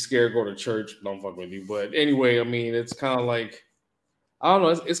 If you're scared, go to church. Don't fuck with you. But anyway, I mean, it's kind of like I don't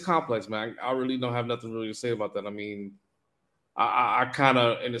know. It's complex, man. I really don't have nothing really to say about that. I mean, I kind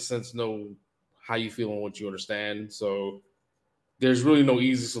of, in a sense, know how you feel and what you understand. So there's really no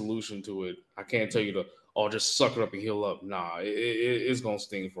easy solution to it. I can't tell you to, oh, just suck it up and heal up. Nah, it's gonna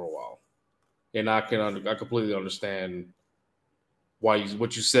sting for a while. And I completely understand why you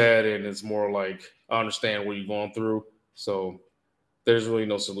what you said, and it's more like I understand what you're going through. So there's really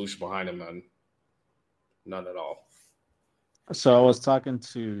no solution behind it, man. None at all. So I was talking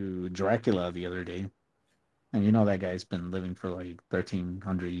to Dracula the other day, and you know that guy's been living for like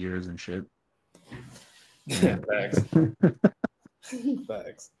 1,300 years and shit. And Facts.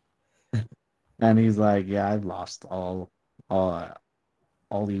 Facts. and he's like, "Yeah, I've lost all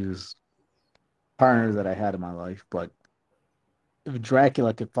all these partners that I had in my life, but if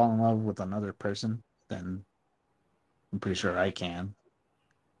Dracula could fall in love with another person, then I'm pretty sure I can.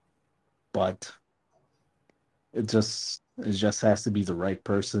 But it just has to be the right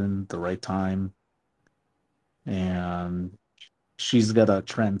person, the right time, and she's gotta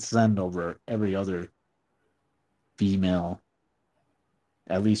transcend over every other female,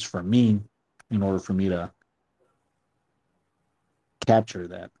 at least for me, in order for me to capture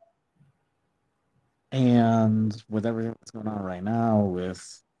that. And with everything that's going on right now,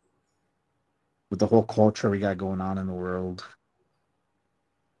 with the whole culture we got going on in the world,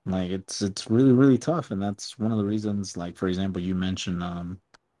 like it's really really tough, and that's one of the reasons. Like for example, you mentioned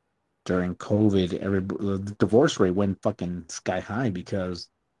during COVID, the divorce rate went fucking sky high because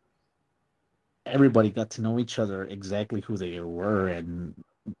everybody got to know each other exactly who they were, and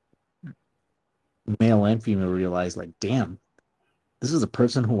male and female realized like, damn, this is a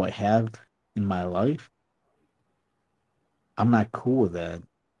person who I have in my life. I'm not cool with that,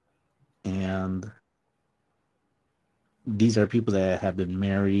 and these are people that have been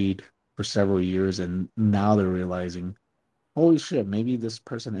married for several years, and now they're realizing, holy shit, maybe this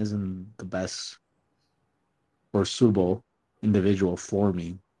person isn't the best or suitable individual for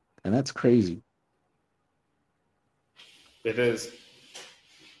me, and that's crazy. It is.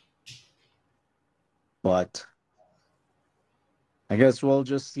 But I guess we'll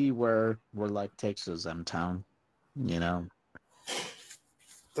just see where life takes us, M Town. You know,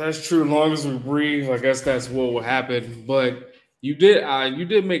 That's true. As long as we breathe, I guess that's what will happen. But you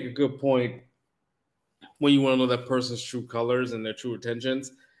did make a good point when you want to know that person's true colors and their true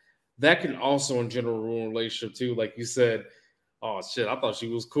intentions. That can also, in general, ruin a relationship too. Like you said, oh shit, I thought she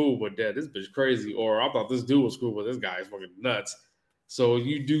was cool, but dad, this bitch crazy. Or I thought this dude was cool, but this guy is fucking nuts. So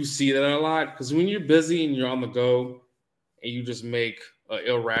you do see that a lot because when you're busy and you're on the go and you just make an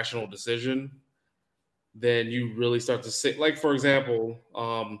irrational decision, then you really start to say, like for example,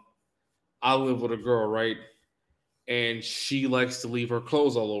 I live with a girl, right? And she likes to leave her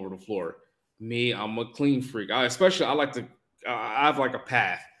clothes all over the floor. Me, I'm a clean freak. I like to. I have like a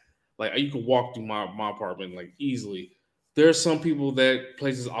path. Like you can walk through my apartment like easily. There's some people that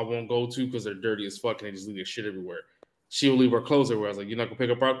places I won't go to because they're dirty as fuck and they just leave their shit everywhere. She'll leave her clothes everywhere. I was like, you're not gonna pick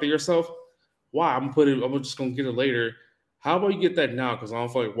up after yourself? Why? I'm gonna put it. I'm just gonna get it later. How about you get that now? Because I don't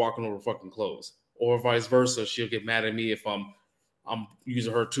feel like walking over fucking clothes. Or vice versa. She'll get mad at me if I'm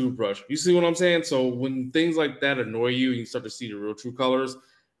using her toothbrush. You see what I'm saying? So when things like that annoy you and you start to see the real true colors,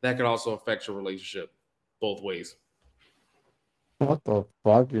 that could also affect your relationship both ways. what the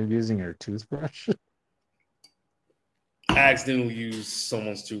fuck? You're using your toothbrush? I accidentally used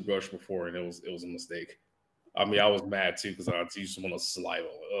someone's toothbrush before and it was a mistake. I mean, I was mad too because I had to use someone else's saliva.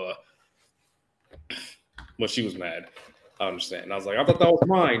 But she was mad. I understand. And I was like, I thought that was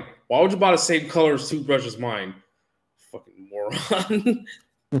mine. Why would you buy the same color as toothbrush as mine? Fucking moron.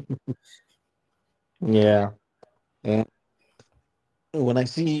 Yeah. And when I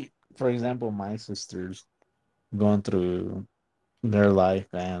see, for example, my sisters going through their life,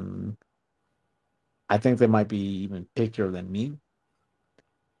 and I think they might be even pickier than me,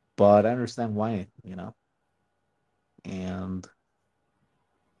 but I understand why, you know. And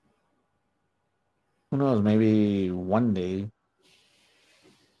who knows, maybe one day,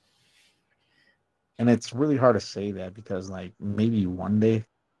 and it's really hard to say that because, like, maybe one day,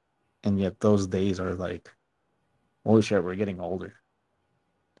 and yet those days are like holy shit, we're getting older.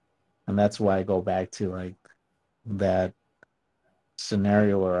 And that's why I go back to like that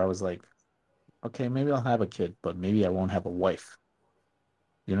scenario where I was like, okay, maybe I'll have a kid, but maybe I won't have a wife.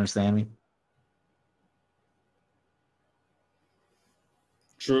 You understand me?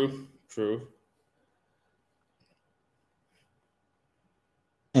 True, true.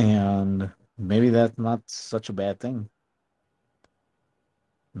 And maybe that's not such a bad thing.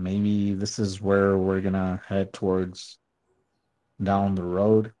 Maybe this is where we're gonna head towards down the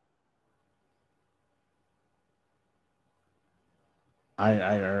road.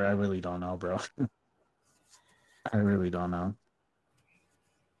 I really don't know, bro. I really don't know.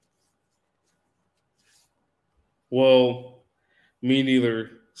 Well, me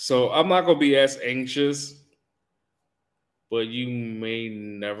neither. So I'm not gonna be as anxious, but you may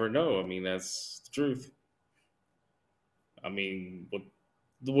never know. I mean, that's the truth. I mean,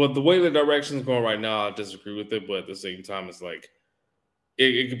 the way the direction's going right now, I disagree with it, but at the same time, it's like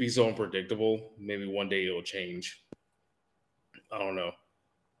it could be so unpredictable. Maybe one day it'll change. I don't know.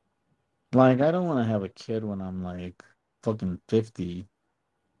 Like, I don't want to have a kid when I'm like fucking 50,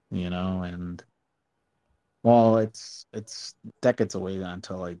 and well, it's decades away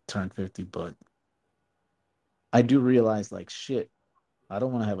until I turn 50, but I do realize like shit, I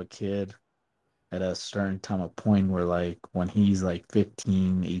don't want to have a kid at a certain time of point where like when he's like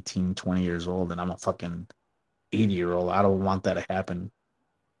 15, 18, 20 years old and I'm a fucking 80-year old. I don't want that to happen,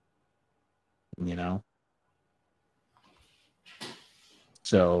 you know?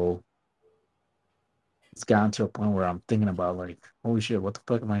 So it's gotten to a point where I'm thinking about like, holy shit, what the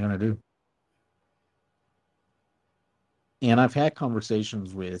fuck am I gonna do? And I've had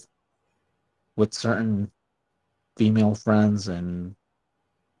conversations with certain female friends and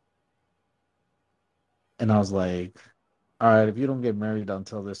I was like, all right, if you don't get married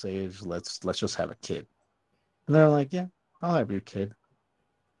until this age, let's just have a kid. And they're like, yeah, I'll have your kid.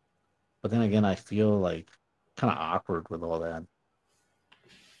 But then again, I feel like kind of awkward with all that.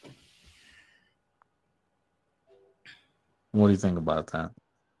 What do you think about that?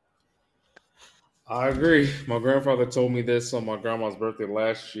 I agree. My grandfather told me this on my grandma's birthday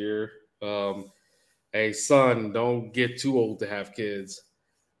last year. Hey, son, don't get too old to have kids.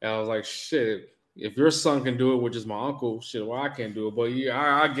 And I was like, shit, if your son can do it, which is my uncle, shit, well, I can't do it. But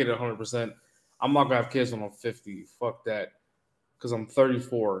yeah, I get it 100%. I'm not going to have kids when I'm 50. Fuck that. Because I'm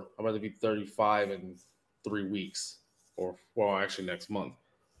 34. I'm about to be 35 in 3 weeks. Or, well, actually, next month.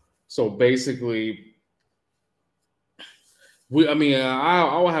 So basically, I mean,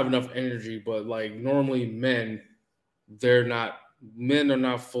 I'll have enough energy, but like normally they're not, men are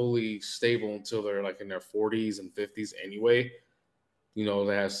not fully stable until they're like in their 40s and 50s anyway. They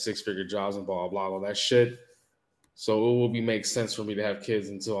have six-figure jobs and blah blah all that shit. So it will be make sense for me to have kids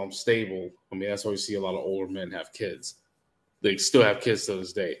until I'm stable. I mean, that's why we see a lot of older men have kids. They still have kids to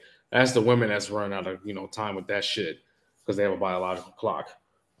this day. That's the women that's running out of time with that shit because they have a biological clock.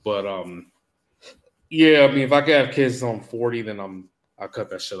 But yeah, I mean, if I could have kids until I'm 40, then I cut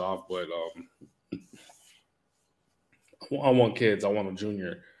that shit off. But I want kids. I want a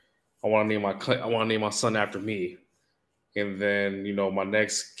junior. I want to name my son after me. And then, my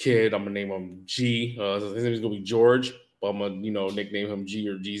next kid, I'm gonna name him G. His name is gonna be George, but I'm gonna, nickname him G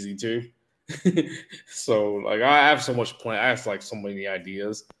or Jeezy too. So like I have so much plan. I have like so many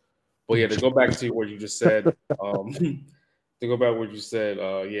ideas. But yeah, to go back to what you just said, to go back to what you said,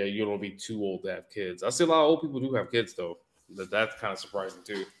 yeah, you don't be too old to have kids. I see a lot of old people do have kids though. That's kind of surprising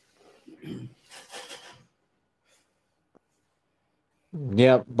too.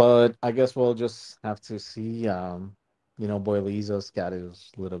 Yeah, but I guess we'll just have to see. Boy Lizo's got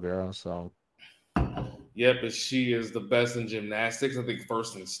his little girl, so Yep, but she is the best in gymnastics. I think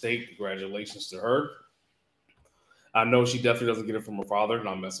first in the state. Congratulations to her. I know she definitely doesn't get it from her father,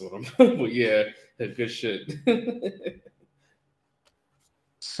 not messing with him. But yeah, good shit.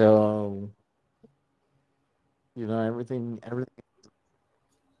 so everything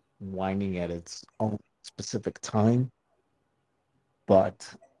winding at its own specific time.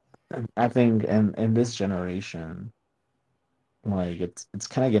 But I think in this generation, like it's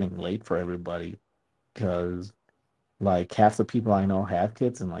kind of getting late for everybody because like half the people I know have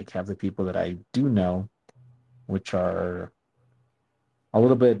kids, and like half the people that I do know, which are a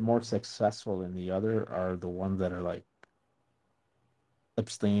little bit more successful than the other, are the ones that are like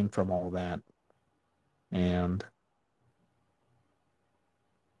abstain from all that. And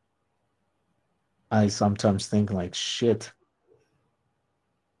I sometimes think like shit,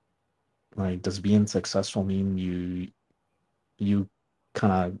 like does being successful mean you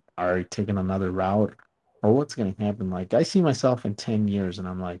kind of are taking another route? or what's gonna happen. Like I see myself in 10 years and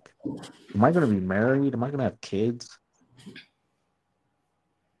I'm like, am I gonna be married? Am I gonna have kids?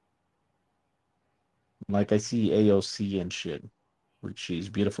 Like I see AOC and shit, which she's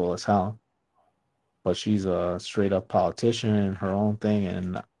beautiful as hell, but she's a straight up politician, her own thing,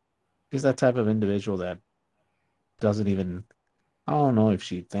 and she's that type of individual that doesn't even, I don't know if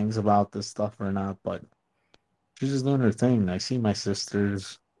she thinks about this stuff or not, but she's just doing her thing. I see my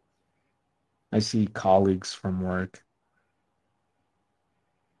sisters, I see colleagues from work,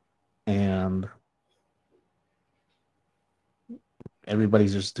 and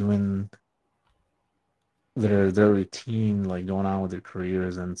everybody's just doing their routine, like going on with their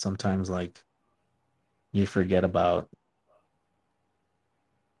careers, and sometimes like you forget about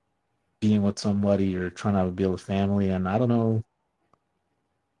being with somebody or trying to build a family, and I don't know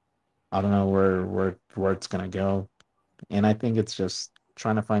where it's gonna go. And I think it's just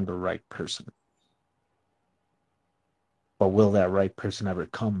trying to find the right person. But will that right person ever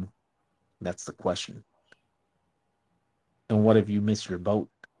come? That's the question. And what if you miss your boat?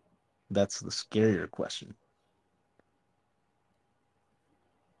 That's the scarier question.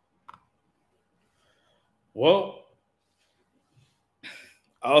 Well,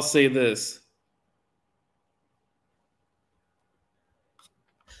 I'll say this: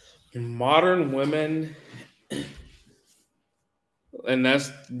 modern women, and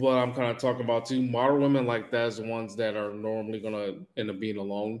that's what I'm kind of talking about too. Modern women like that is the ones that are normally gonna end up being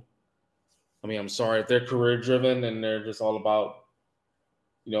alone. I mean, I'm sorry if they're career driven and they're just all about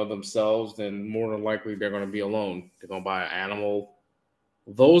themselves, then more than likely they're gonna be alone. They're gonna buy an animal.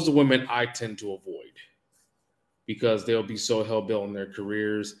 Those women I tend to avoid because they'll be so hell bent on their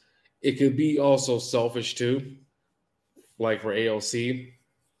careers. It could be also selfish too, like for AOC.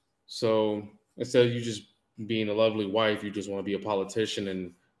 So instead of you just being a lovely wife, you just want to be a politician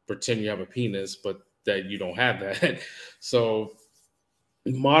and pretend you have a penis, but that you don't have that. So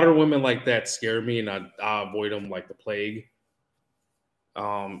modern women like that scare me, and I avoid them like the plague.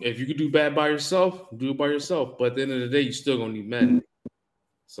 If you could do bad by yourself, do it by yourself. But at the end of the day, you still gonna need men.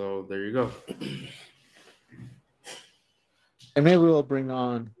 So there you go. And maybe we'll bring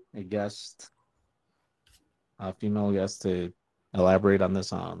on a guest, a female guest, to elaborate on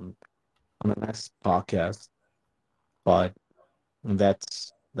this on the next podcast. But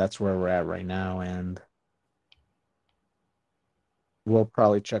that's where we're at right now, and we'll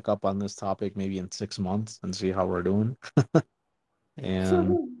probably check up on this topic maybe in 6 months and see how we're doing.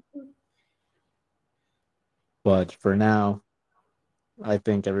 And but for now, I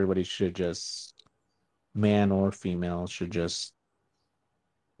think everybody should just, man or female, should just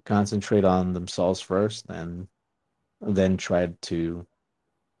concentrate on themselves first and then try to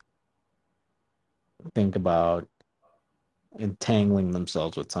think about entangling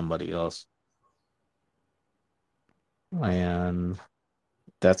themselves with somebody else. And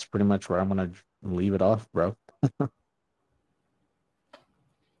that's pretty much where I'm gonna leave it off, bro.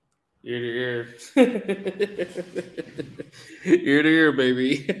 Ear to ear. Ear to ear,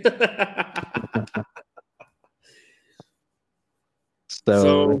 baby.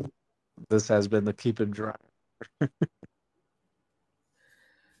 So So, this has been the Keep It Dry.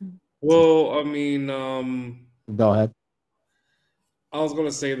 well, I mean, Go ahead. I was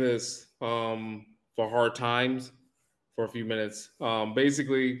gonna say this for hard times for a few minutes.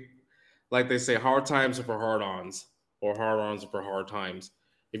 Basically, like they say, hard times are for hard-ons, or hard-ons are for hard times.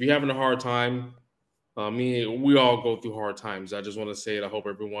 If you're having a hard time, we all go through hard times. I just want to say it. I hope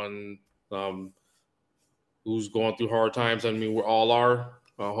everyone um, who's going through hard times. I mean, we all are.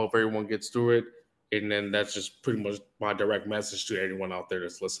 I hope everyone gets through it. And then that's just pretty much my direct message to anyone out there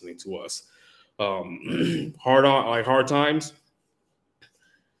that's listening to us. Hard times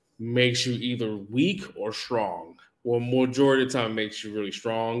makes you either weak or strong. Well, majority of the time, it makes you really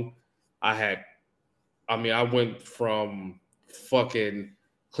strong. I had, I went from fucking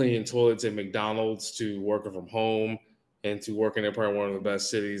cleaning toilets at McDonald's to working from home and to working in probably one of the best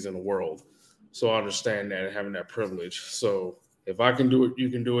cities in the world. So I understand that and having that privilege. So if I can do it, you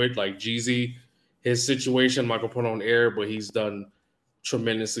can do it. Like Geezy, his situation, I'm not gonna put on air, but he's done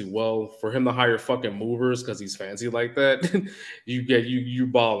tremendously well. For him to hire fucking movers because he's fancy like that, you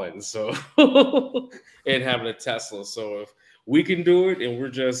balling. So and having a Tesla. So if we can do it and we're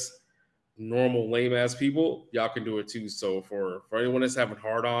just normal lame ass people, y'all can do it too. So for anyone that's having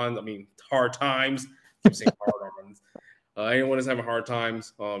hard times, keep saying hard ons. Anyone that's having hard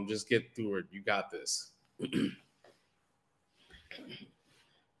times, just get through it. You got this.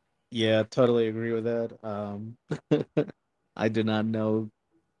 Yeah, totally agree with that. I did not know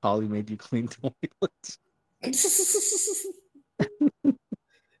Polly made you clean toilets.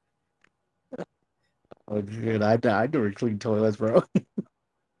 Oh shit, I never clean toilets, bro.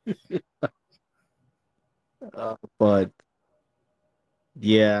 But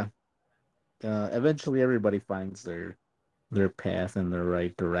yeah, eventually everybody finds their path in the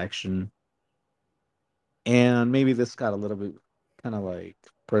right direction. And maybe this got a little bit kind of like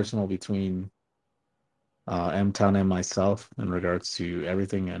personal between M Town and myself in regards to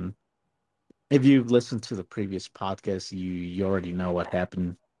everything. And if you've listened to the previous podcast, you already know what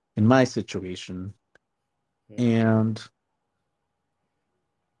happened in my situation. Mhm. And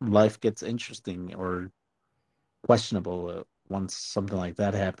life gets interesting or questionable once something like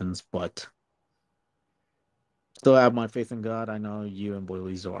that happens. But still have my faith in God. I know you and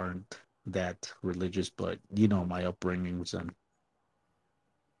Boilies aren't that religious, but you know my upbringings, and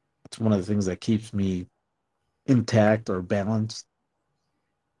it's one of the things that keeps me intact or balanced.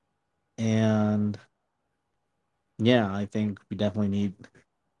 And yeah, I think we definitely need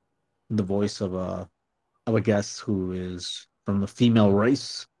the voice of a guest who is from the female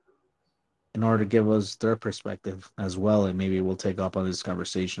race in order to give us their perspective as well. And maybe we'll take up on this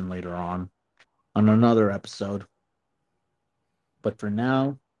conversation later on another episode. But for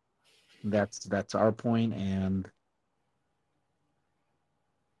now, that's our point, and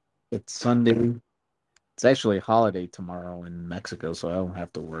it's Sunday. It's actually a holiday tomorrow in Mexico, so I don't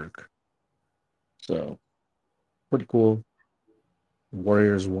have to work. So pretty cool.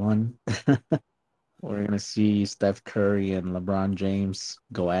 Warriors won. We're gonna see Steph Curry and LeBron James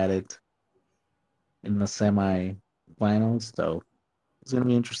go at it in the semi-finals. So it's gonna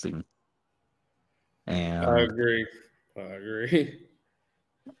be interesting. I And agree. I agree.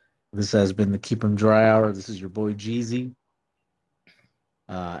 this has been the Keep 'em Dry Hour. This is your boy Jeezy.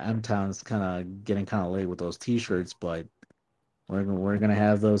 M Town's kind of getting kind of late with those T-shirts, but we're gonna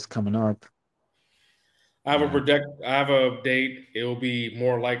have those coming up. And I have a date. It will be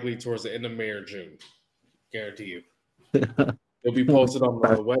more likely towards the end of May or June. Guarantee you. It'll be posted on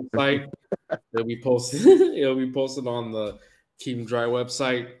the website. It'll be posted. It'll be posted on the Keep 'em Dry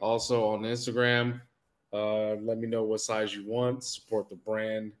website. Also on Instagram. Let me know what size you want. Support the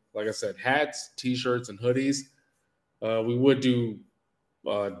brand. Like I said, hats, t-shirts, and hoodies. We would do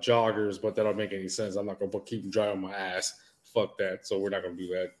joggers, but that don't make any sense. I'm not gonna put keep them dry on my ass. Fuck that. So we're not gonna do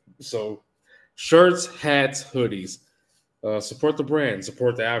that. So shirts, hats, hoodies. Support the brand,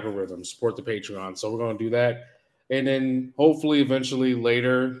 support the algorithm, support the Patreon. So we're gonna do that, and then hopefully, eventually,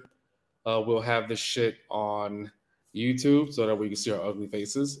 later, we'll have this shit on YouTube so that we can see our ugly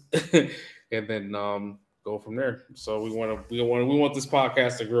faces, and then go from there. So we want this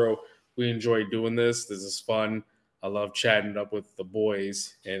podcast to grow. We enjoy doing this. This is fun. I love chatting up with the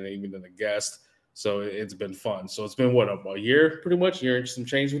boys and even the guest. So it's been fun. So it's been what a year, pretty much, year and some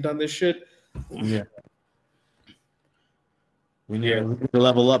change. We've done this shit. yeah, Yeah, we need to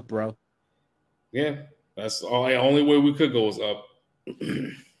level up, bro. yeah. That's all. The only way we could go is up.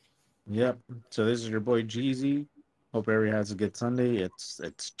 Yep. So this is your boy Jeezy. Hope everybody has a good Sunday. It's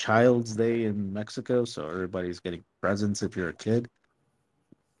Child's Day in Mexico, so everybody's getting presents if you're a kid.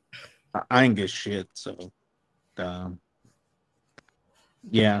 I ain't get shit, so um,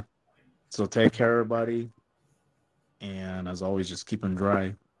 yeah. So take care, everybody, and as always, just keep them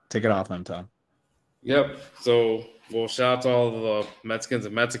dry. Take it off, them Tom. Yep. So, well, shout out to all the Mexicans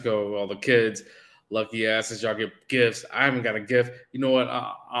in Mexico, all the kids. Lucky asses, y'all get gifts. I haven't got a gift. You know what?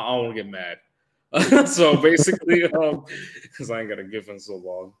 I don't want to get mad. So basically, because I ain't got a gift in so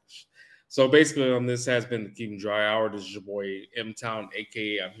long. So basically, this has been the Keep 'em Dry Hour. This is your boy M Town,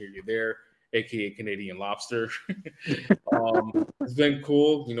 aka I'm Here You There, aka Canadian Lobster. It's been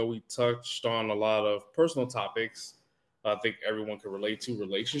cool. You know, we touched on a lot of personal topics I think everyone can relate to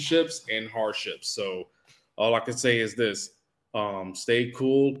relationships and hardships. So all I can say is this stay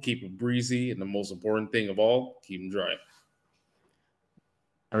cool, keep it breezy, and the most important thing of all, keep them dry.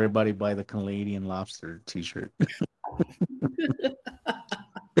 Everybody buy the Canadian Lobster T-shirt.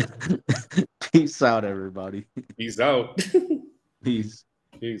 Peace out, everybody. Peace out. Peace.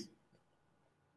 Peace.